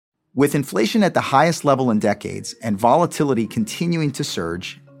With inflation at the highest level in decades and volatility continuing to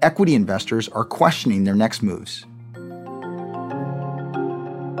surge, equity investors are questioning their next moves.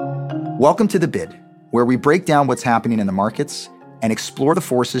 Welcome to The Bid, where we break down what's happening in the markets and explore the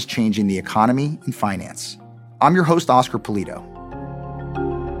forces changing the economy and finance. I'm your host, Oscar Pulido.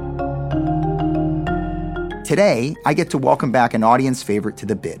 Today, I get to welcome back an audience favorite to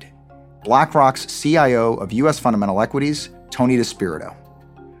The Bid, BlackRock's CIO of U.S. Fundamental Equities, Tony DeSpirito.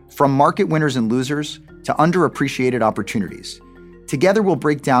 From market winners and losers to underappreciated opportunities, together we'll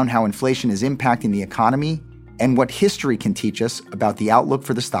break down how inflation is impacting the economy and what history can teach us about the outlook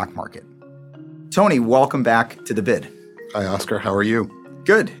for the stock market. Tony, welcome back to The Bid. Hi, Oscar. How are you?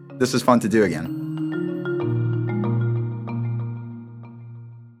 Good. This is fun to do again.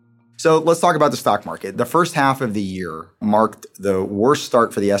 So let's talk about the stock market. The first half of the year marked the worst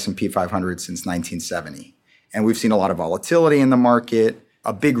start for the S&P 500 since 1970. And we've seen a lot of volatility in the market.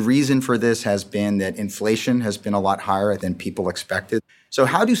 A big reason for this has been that inflation has been a lot higher than people expected. So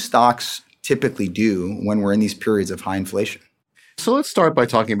how do stocks typically do when we're in these periods of high inflation? So let's start by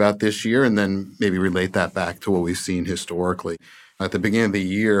talking about this year and then maybe relate that back to what we've seen historically. At the beginning of the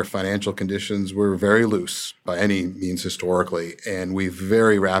year, financial conditions were very loose by any means historically, and we've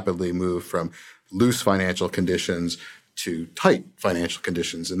very rapidly moved from loose financial conditions to tight financial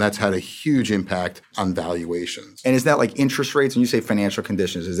conditions, and that's had a huge impact on valuations. And is that like interest rates? When you say financial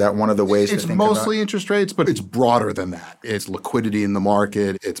conditions, is that one of the ways to think about it? It's mostly interest rates, but it's broader than that. It's liquidity in the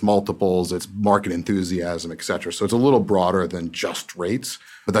market, it's multiples, it's market enthusiasm, et cetera. So it's a little broader than just rates,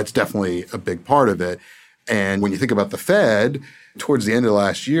 but that's definitely a big part of it. And when you think about the Fed, towards the end of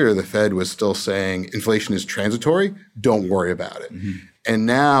last year, the Fed was still saying inflation is transitory, don't worry about it. Mm-hmm. And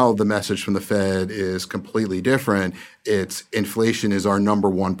now the message from the Fed is completely different. It's inflation is our number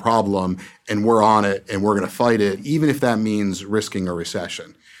one problem, and we're on it, and we're going to fight it, even if that means risking a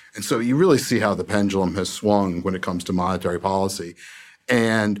recession. And so you really see how the pendulum has swung when it comes to monetary policy.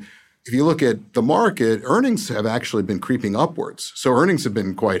 And if you look at the market, earnings have actually been creeping upwards. So earnings have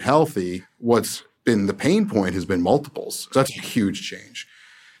been quite healthy. What's been the pain point has been multiples. So that's a huge change.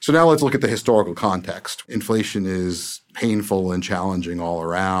 So now let's look at the historical context. Inflation is painful and challenging all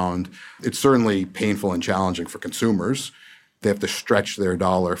around. It's certainly painful and challenging for consumers. They have to stretch their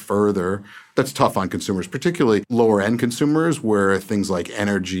dollar further. That's tough on consumers, particularly lower-end consumers where things like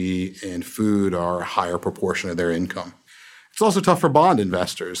energy and food are a higher proportion of their income. It's also tough for bond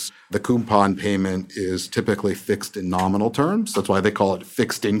investors. The coupon payment is typically fixed in nominal terms. That's why they call it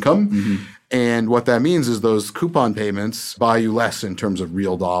fixed income. Mm-hmm. And what that means is those coupon payments buy you less in terms of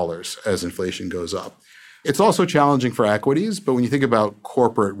real dollars as inflation goes up. It's also challenging for equities, but when you think about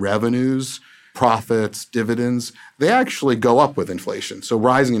corporate revenues, profits, dividends, they actually go up with inflation. So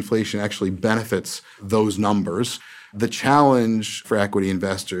rising inflation actually benefits those numbers. The challenge for equity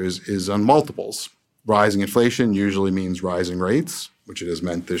investors is on multiples. Rising inflation usually means rising rates, which it has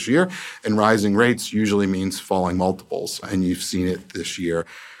meant this year, and rising rates usually means falling multiples, and you've seen it this year.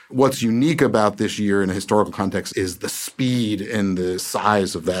 What's unique about this year in a historical context is the speed and the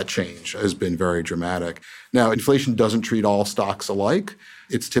size of that change has been very dramatic. Now, inflation doesn't treat all stocks alike.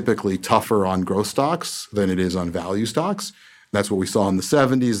 It's typically tougher on growth stocks than it is on value stocks. That's what we saw in the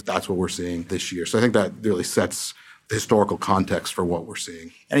 70s. That's what we're seeing this year. So I think that really sets the historical context for what we're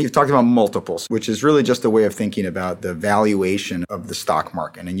seeing. And you've talked about multiples, which is really just a way of thinking about the valuation of the stock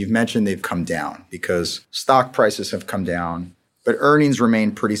market. And you've mentioned they've come down because stock prices have come down, but earnings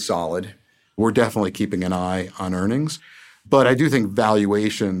remain pretty solid. We're definitely keeping an eye on earnings. But I do think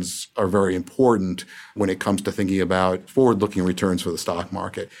valuations are very important when it comes to thinking about forward-looking returns for the stock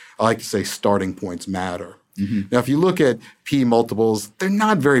market. I like to say starting points matter. Mm-hmm. Now, if you look at P multiples, they're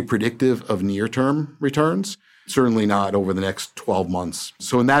not very predictive of near-term returns, certainly not over the next 12 months.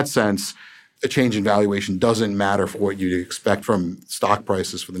 So in that sense, a change in valuation doesn't matter for what you'd expect from stock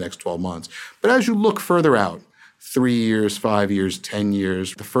prices for the next 12 months. But as you look further out, 3 years, 5 years, 10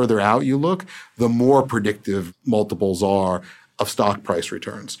 years, the further out you look, the more predictive multiples are of stock price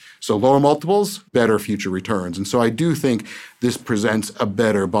returns. So lower multiples, better future returns. And so I do think this presents a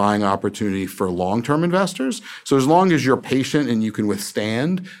better buying opportunity for long-term investors. So as long as you're patient and you can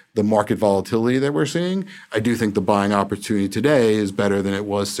withstand the market volatility that we're seeing, I do think the buying opportunity today is better than it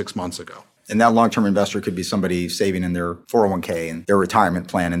was 6 months ago. And that long-term investor could be somebody saving in their 401k and their retirement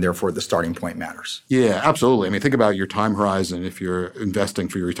plan, and therefore the starting point matters. Yeah, absolutely. I mean, think about your time horizon. If you're investing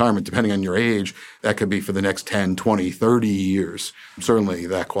for your retirement, depending on your age, that could be for the next 10, 20, 30 years. Certainly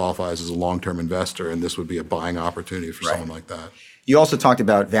that qualifies as a long-term investor, and this would be a buying opportunity for someone like that. You also talked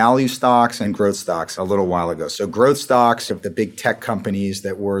about value stocks and growth stocks a little while ago. So growth stocks of the big tech companies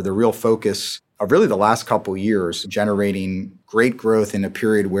that were the real focus of really the last couple of years, generating great growth in a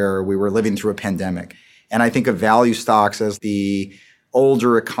period where we were living through a pandemic. And I think of value stocks as the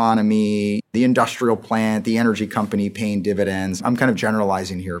older economy, the industrial plant, the energy company paying dividends. I'm kind of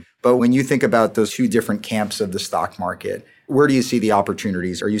generalizing here. But when you think about those two different camps of the stock market, where do you see the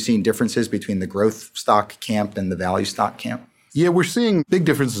opportunities? Are you seeing differences between the growth stock camp and the value stock camp? Yeah, we're seeing big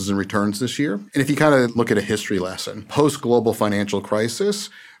differences in returns this year. And if you kind of look at a history lesson, post-global financial crisis,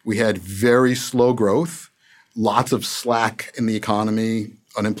 we had very slow growth, lots of slack in the economy.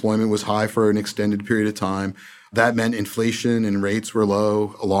 Unemployment was high for an extended period of time. That meant inflation and rates were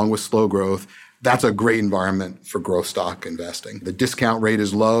low, along with slow growth. That's a great environment for growth stock investing. The discount rate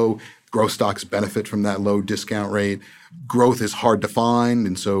is low. Growth stocks benefit from that low discount rate. Growth is hard to find.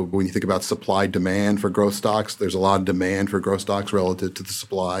 And so when you think about supply demand for growth stocks, there's a lot of demand for growth stocks relative to the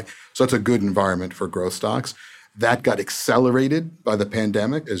supply. So that's a good environment for growth stocks. That got accelerated by the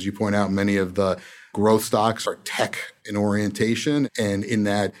pandemic. As you point out, many of the growth stocks are tech in orientation. And in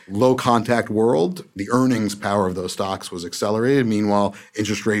that low contact world, the earnings power of those stocks was accelerated. Meanwhile,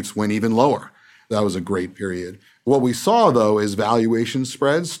 interest rates went even lower. That was a great period. What we saw, though, is valuation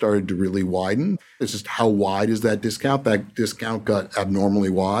spreads started to really widen. It's just how wide is that discount? That discount got abnormally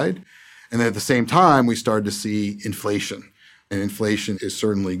wide. And then at the same time, we started to see inflation. And inflation is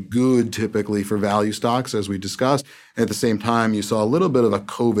certainly good typically for value stocks, as we discussed. And at the same time, you saw a little bit of a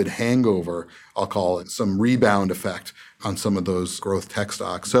COVID hangover, I'll call it, some rebound effect on some of those growth tech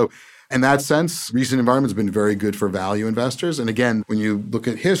stocks. So in that sense, recent environment has been very good for value investors. And again, when you look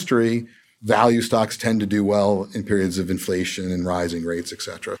at history, value stocks tend to do well in periods of inflation and rising rates, et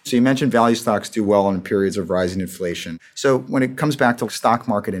cetera. So you mentioned value stocks do well in periods of rising inflation. So when it comes back to stock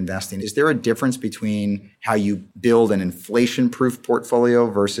market investing, is there a difference between how you build an inflation-proof portfolio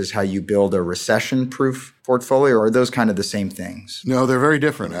versus how you build a recession-proof portfolio, or are those kind of the same things? No, they're very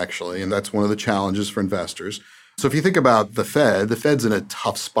different, actually. And that's one of the challenges for investors. So if you think about the Fed's in a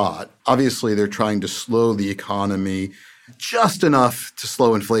tough spot. Obviously, they're trying to slow the economy just enough to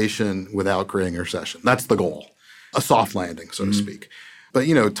slow inflation without creating a recession. That's the goal, a soft landing, so to speak. But,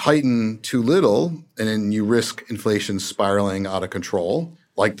 tighten too little, and then you risk inflation spiraling out of control,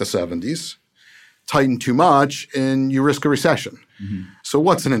 like the 70s. Tighten too much, and you risk a recession. So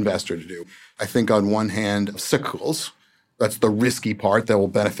what's an investor to do? I think on one hand, cyclicals. That's the risky part that will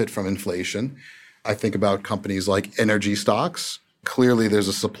benefit from inflation. I think about companies like energy stocks. Clearly, there's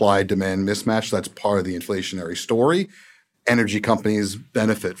a supply-demand mismatch. That's part of the inflationary story. Energy companies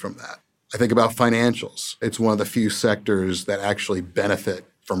benefit from that. I think about financials. It's one of the few sectors that actually benefit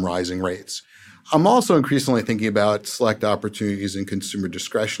from rising rates. I'm also increasingly thinking about select opportunities in consumer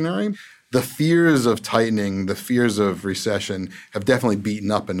discretionary. The fears of tightening, the fears of recession have definitely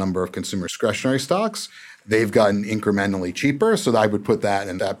beaten up a number of consumer discretionary stocks. They've gotten incrementally cheaper, so I would put that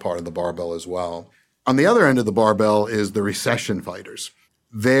in that part of the barbell as well. On the other end of the barbell is the recession fighters.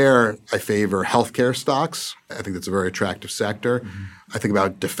 There, I favor healthcare stocks. I think that's a very attractive sector. I think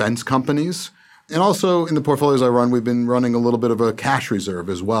about defense companies. And also in the portfolios I run, we've been running a little bit of a cash reserve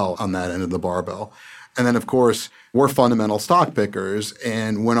as well on that end of the barbell. And then, of course, we're fundamental stock pickers.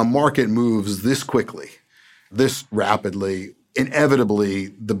 And when a market moves this quickly, this rapidly, inevitably,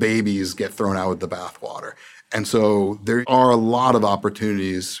 the babies get thrown out with the bathwater. And so there are a lot of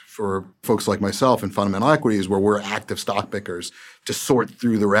opportunities for folks like myself in fundamental equities where we're active stock pickers to sort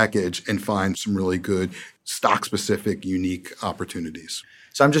through the wreckage and find some really good stock-specific, unique opportunities.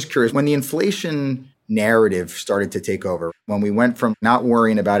 So I'm just curious, when the inflation narrative started to take over, when we went from not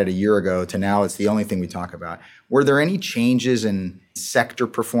worrying about it a year ago to now it's the only thing we talk about, were there any changes in sector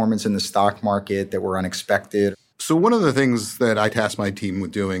performance in the stock market that were unexpected? So one of the things that I tasked my team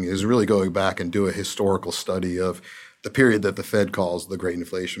with doing is really going back and do a historical study of the period that the Fed calls the Great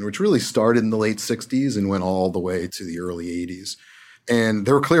Inflation, which really started in the late 60s and went all the way to the early 80s. And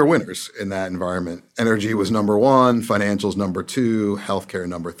there were clear winners in that environment. Energy was number one, financials number two, healthcare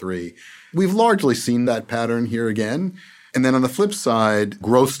number three. We've largely seen that pattern here again. And then on the flip side,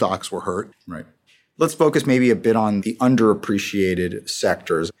 growth stocks were hurt. Right. Let's focus maybe a bit on the underappreciated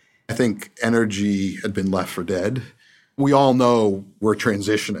sectors. I think energy had been left for dead. We all know we're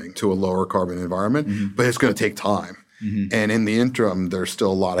transitioning to a lower carbon environment, but it's going to take time. And in the interim, there's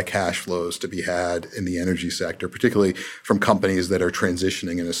still a lot of cash flows to be had in the energy sector, particularly from companies that are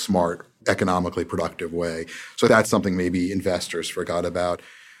transitioning in a smart, economically productive way. So that's something maybe investors forgot about.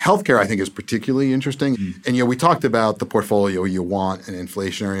 Healthcare, I think, is particularly interesting. And, we talked about the portfolio you want an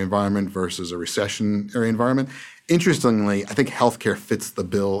inflationary environment versus a recessionary environment. Interestingly, I think healthcare fits the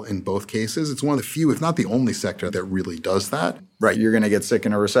bill in both cases. It's one of the few, if not the only sector that really does that. Right. You're going to get sick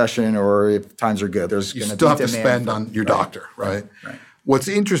in a recession, or if times are good, there's going to be demand. You still have to spend on your doctor, right? What's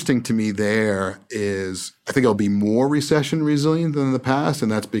interesting to me there is I think it'll be more recession resilient than in the past,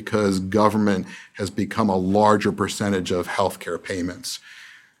 and that's because government has become a larger percentage of healthcare payments.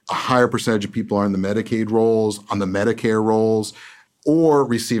 A higher percentage of people are in the Medicaid rolls, on the Medicare rolls, or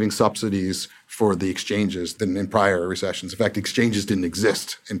receiving subsidies for the exchanges than in prior recessions. In fact, exchanges didn't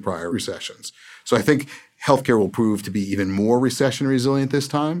exist in prior recessions. So I think healthcare will prove to be even more recession resilient this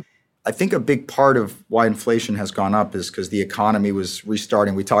time. I think a big part of why inflation has gone up is because the economy was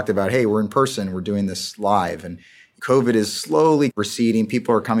restarting. We talked about, hey, we're in person, we're doing this live, and COVID is slowly receding.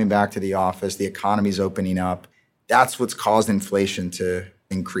 People are coming back to the office. The economy's opening up. That's what's caused inflation to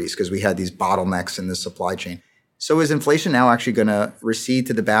increase because we had these bottlenecks in the supply chain. So is inflation now actually going to recede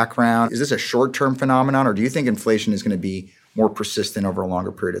to the background? Is this a short-term phenomenon, or do you think inflation is going to be more persistent over a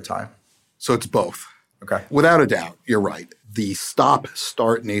longer period of time? So it's both. Okay. Without a doubt, you're right. The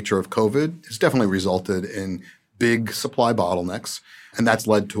stop-start nature of COVID has definitely resulted in big supply bottlenecks, and that's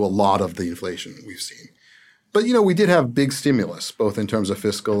led to a lot of the inflation we've seen. But, we did have big stimulus, both in terms of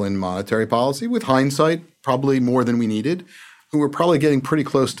fiscal and monetary policy. With hindsight, probably more than we needed. We're probably getting pretty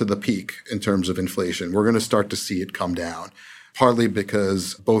close to the peak in terms of inflation. We're going to start to see it come down, partly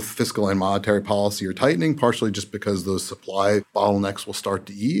because both fiscal and monetary policy are tightening, partially just because those supply bottlenecks will start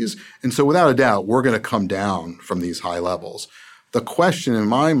to ease. And so without a doubt, we're going to come down from these high levels. The question in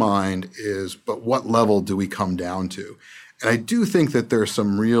my mind is, but what level do we come down to? And I do think that there are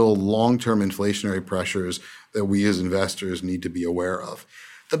some real long-term inflationary pressures that we as investors need to be aware of.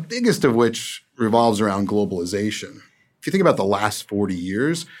 The biggest of which revolves around globalization. If you think about the last 40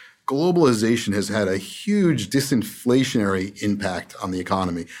 years, globalization has had a huge disinflationary impact on the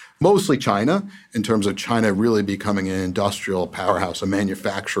economy. Mostly China, in terms of China really becoming an industrial powerhouse, a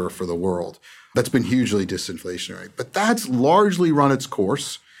manufacturer for the world. That's been hugely disinflationary. But that's largely run its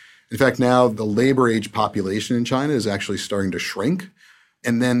course. In fact, now the labor age population in China is actually starting to shrink.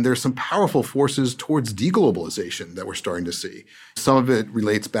 And then there's some powerful forces towards deglobalization that we're starting to see. Some of it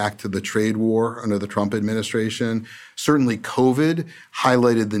relates back to the trade war under the Trump administration. Certainly COVID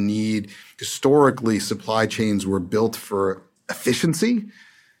highlighted the need. Historically, supply chains were built for efficiency.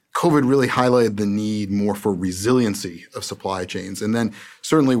 COVID really highlighted the need more for resiliency of supply chains. And then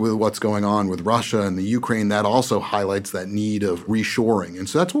certainly with what's going on with Russia and the Ukraine, that also highlights that need of reshoring. And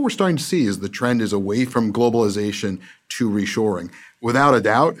so that's what we're starting to see is the trend is away from globalization to reshoring. Without a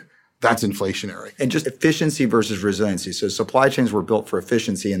doubt, that's inflationary. And just efficiency versus resiliency. So supply chains were built for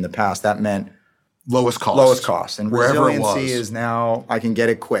efficiency in the past. That meant lowest cost. Lowest cost. And wherever resiliency it was. is now I can get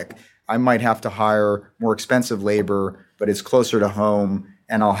it quick. I might have to hire more expensive labor, but it's closer to home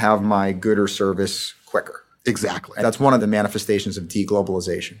and I'll have my good or service quicker. Exactly. That's one of the manifestations of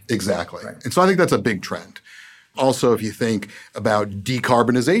deglobalization. Exactly. Right. And so I think that's a big trend. Also, if you think about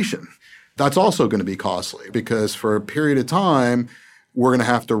decarbonization, that's also going to be costly because for a period of time, we're going to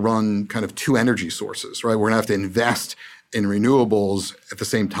have to run kind of two energy sources, right? We're going to have to invest in renewables at the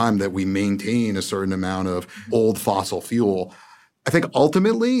same time that we maintain a certain amount of old fossil fuel. I think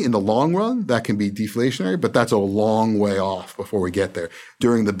ultimately, in the long run, that can be deflationary, but that's a long way off before we get there.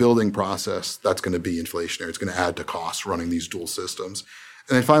 During the building process, that's going to be inflationary. It's going to add to costs running these dual systems.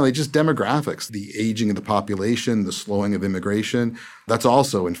 And then finally, just demographics, the aging of the population, the slowing of immigration, that's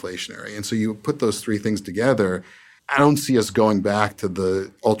also inflationary. And so you put those three things together, I don't see us going back to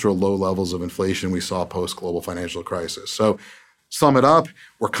the ultra low levels of inflation we saw post-global financial crisis. So sum it up,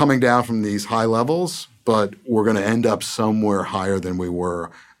 we're coming down from these high levels, but we're going to end up somewhere higher than we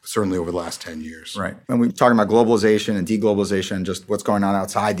were certainly over the last 10 years. Right. And we're talking about globalization and deglobalization and just what's going on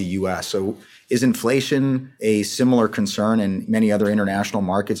outside the U.S. So is inflation a similar concern in many other international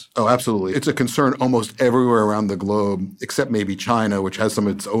markets? Oh, absolutely. It's a concern almost everywhere around the globe, except maybe China, which has some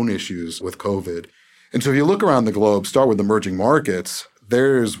of its own issues with COVID. And so if you look around the globe, start with emerging markets,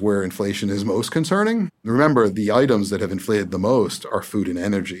 there's where inflation is most concerning. Remember, the items that have inflated the most are food and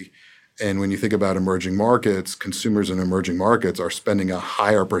energy. And when you think about emerging markets, consumers in emerging markets are spending a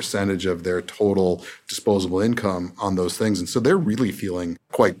higher percentage of their total disposable income on those things. And so they're really feeling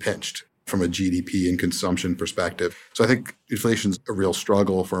quite pinched from a GDP and consumption perspective. So I think inflation's a real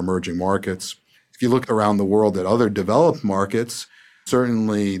struggle for emerging markets. If you look around the world at other developed markets,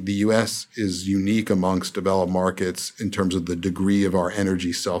 certainly the U.S. is unique amongst developed markets in terms of the degree of our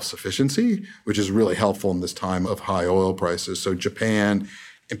energy self-sufficiency, which is really helpful in this time of high oil prices. So Japan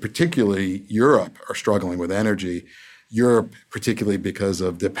and particularly Europe are struggling with energy. Europe, particularly because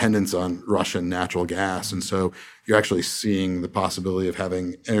of dependence on Russian natural gas. And so you're actually seeing the possibility of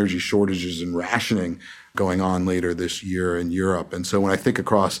having energy shortages and rationing going on later this year in Europe. And so when I think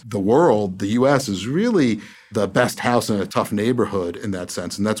across the world, the U.S. is really the best house in a tough neighborhood in that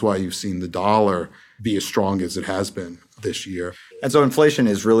sense. And that's why you've seen the dollar be as strong as it has been this year. And so inflation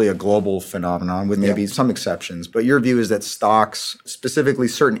is really a global phenomenon with maybe some exceptions. But your view is that stocks, specifically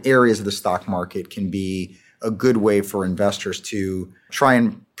certain areas of the stock market, can be a good way for investors to try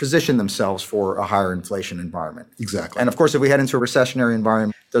and position themselves for a higher inflation environment. Exactly. And of course, if we head into a recessionary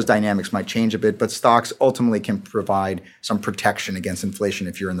environment, those dynamics might change a bit, but stocks ultimately can provide some protection against inflation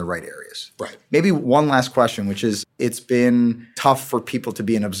if you're in the right areas. Right. Maybe one last question, which is, it's been tough for people to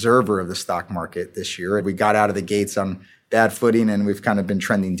be an observer of the stock market this year. We got out of the gates on bad footing, and we've kind of been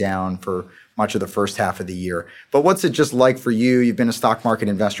trending down for much of the first half of the year. But what's it just like for you? You've been a stock market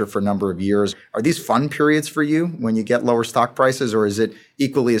investor for a number of years. Are these fun periods for you when you get lower stock prices, or is it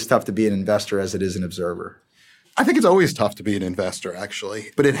equally as tough to be an investor as it is an observer? I think it's always tough to be an investor,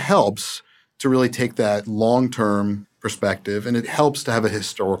 actually. But it helps to really take that long-term perspective, and it helps to have a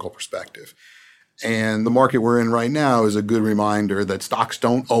historical perspective. And the market we're in right now is a good reminder that stocks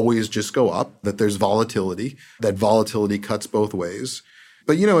don't always just go up, that there's volatility, that volatility cuts both ways.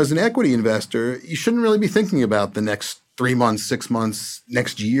 But, as an equity investor, you shouldn't really be thinking about the next 3 months, 6 months,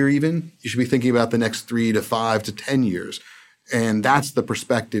 next year even. You should be thinking about the next 3 to 5 to 10 years. And that's the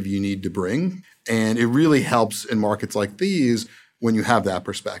perspective you need to bring. And it really helps in markets like these when you have that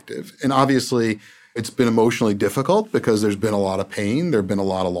perspective. And obviously, it's been emotionally difficult because there's been a lot of pain. There have been a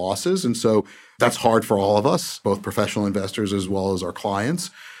lot of losses. And so that's hard for all of us, both professional investors as well as our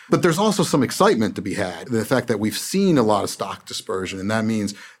clients. But there's also some excitement to be had. The fact that we've seen a lot of stock dispersion, and that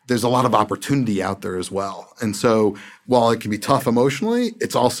means there's a lot of opportunity out there as well. And so while it can be tough emotionally,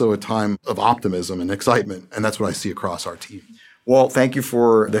 it's also a time of optimism and excitement. And that's what I see across our team. Well, thank you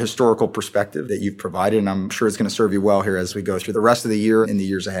for the historical perspective that you've provided, and I'm sure it's going to serve you well here as we go through the rest of the year and the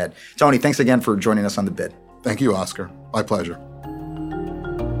years ahead. Tony, thanks again for joining us on The Bid. Thank you, Oscar. My pleasure.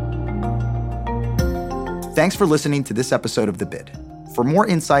 Thanks for listening to this episode of The Bid. For more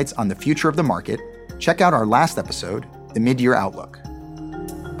insights on the future of the market, check out our last episode, The Mid-Year Outlook.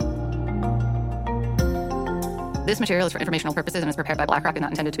 This material is for informational purposes and is prepared by BlackRock and not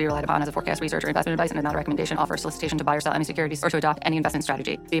intended to be relied upon as a forecast, research, or investment advice, and is not a recommendation, offer, or solicitation to buy or sell any securities or to adopt any investment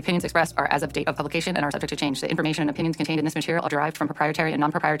strategy. The opinions expressed are as of date of publication and are subject to change. The information and opinions contained in this material are derived from proprietary and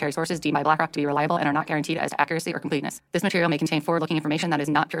non-proprietary sources deemed by BlackRock to be reliable and are not guaranteed as to accuracy or completeness. This material may contain forward-looking information that is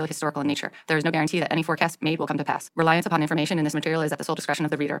not purely historical in nature. There is no guarantee that any forecast made will come to pass. Reliance upon information in this material is at the sole discretion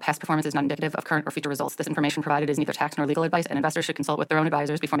of the reader. Past performance is not indicative of current or future results. This information provided is neither tax nor legal advice, and investors should consult with their own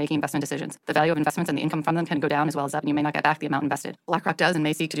advisors before making investment decisions. The value of investments and the income from them can go down as well as up, and you may not get back the amount invested. BlackRock does and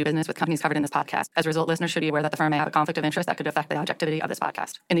may seek to do business with companies covered in this podcast. As a result, listeners should be aware that the firm may have a conflict of interest that could affect the objectivity of this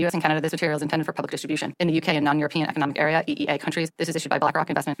podcast. In the U.S. and Canada, this material is intended for public distribution. In the UK and non-European Economic Area, EEA countries, this is issued by BlackRock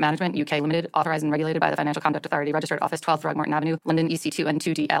Investment Management, UK Limited, authorized and regulated by the Financial Conduct Authority, registered office 12 Throgmorton Avenue, London,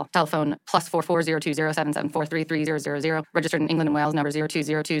 EC2N2DL. Telephone +44 02077433000. Registered in England and Wales, number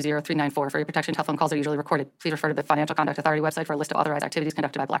 020203994. For your protection, telephone calls are usually recorded. Please refer to the Financial Conduct Authority website for a list of authorized activities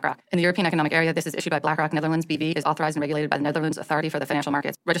conducted by BlackRock. In the European Economic Area, this is issued by BlackRock Netherlands BV, is authorized and regulated by the Netherlands Authority for the Financial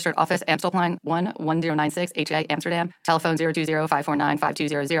Markets. Registered office Amstelplein 11096 HA Amsterdam. Telephone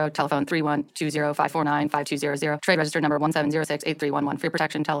 020-549-5200. Telephone 3120549-5200. Trade register number 17068311. For your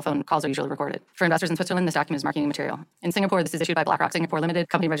protection, telephone calls are usually recorded. For investors in Switzerland, this document is marketing material. In Singapore, this is issued by BlackRock Singapore Limited,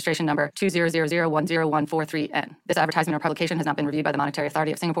 company registration number 200010143N. This advertisement or publication has not been reviewed by the Monetary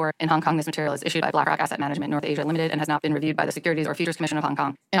Authority of Singapore. In Hong Kong, this material is issued by BlackRock Asset Management North Asia Limited and has not been reviewed by the Securities or Futures Commission of Hong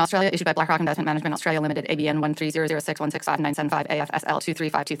Kong. In Australia, issued by BlackRock Investment Management Australia Limited, ABN 13006165975 AFSL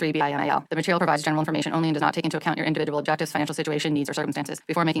 23523 BIMAL. The material provides general information only and does not take into account your individual objectives, financial situation, needs, or circumstances.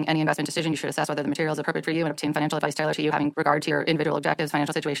 Before making any investment decision, you should assess whether the material is appropriate for you and obtain financial advice tailored to you, having regard to your individual objectives,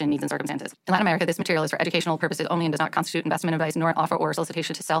 financial situation, needs, and circumstances. In Latin America, this material is for educational purposes only and does not constitute investment advice, nor an offer or a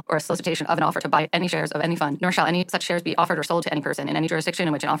solicitation to sell or a solicitation of an offer to buy any shares of any fund, nor shall any such shares be offered or sold to any person in any jurisdiction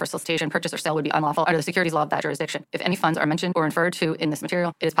in which an offer, solicitation, purchase, or sale would be unlawful under the securities law of that jurisdiction. If any funds are mentioned or inferred to in this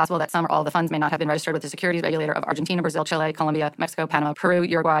material, it is possible that some or all of the funds may not have been registered with the securities regulator of Argentina, Brazil, Chile, Colombia, Mexico, Panama, Peru,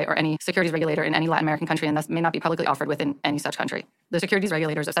 Uruguay, or any securities regulator in any Latin American country, and thus may not be publicly offered within any such country. The securities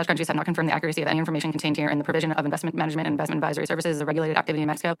regulators of such countries have not confirmed the accuracy of any information contained here in the provision of investment management and investment advisory services as a regulated activity in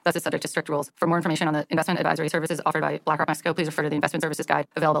Mexico, thus is subject to strict rules. For more information on the investment advisory services offered by BlackRock Mexico, please refer to the investment services guide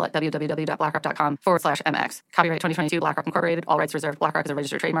available at www.blackrock.com/MX. Copyright 2022 BlackRock Incorporated. All rights reserved. BlackRock is a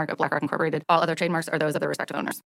registered trademark of BlackRock Incorporated. All other trademarks are those of their respective owners.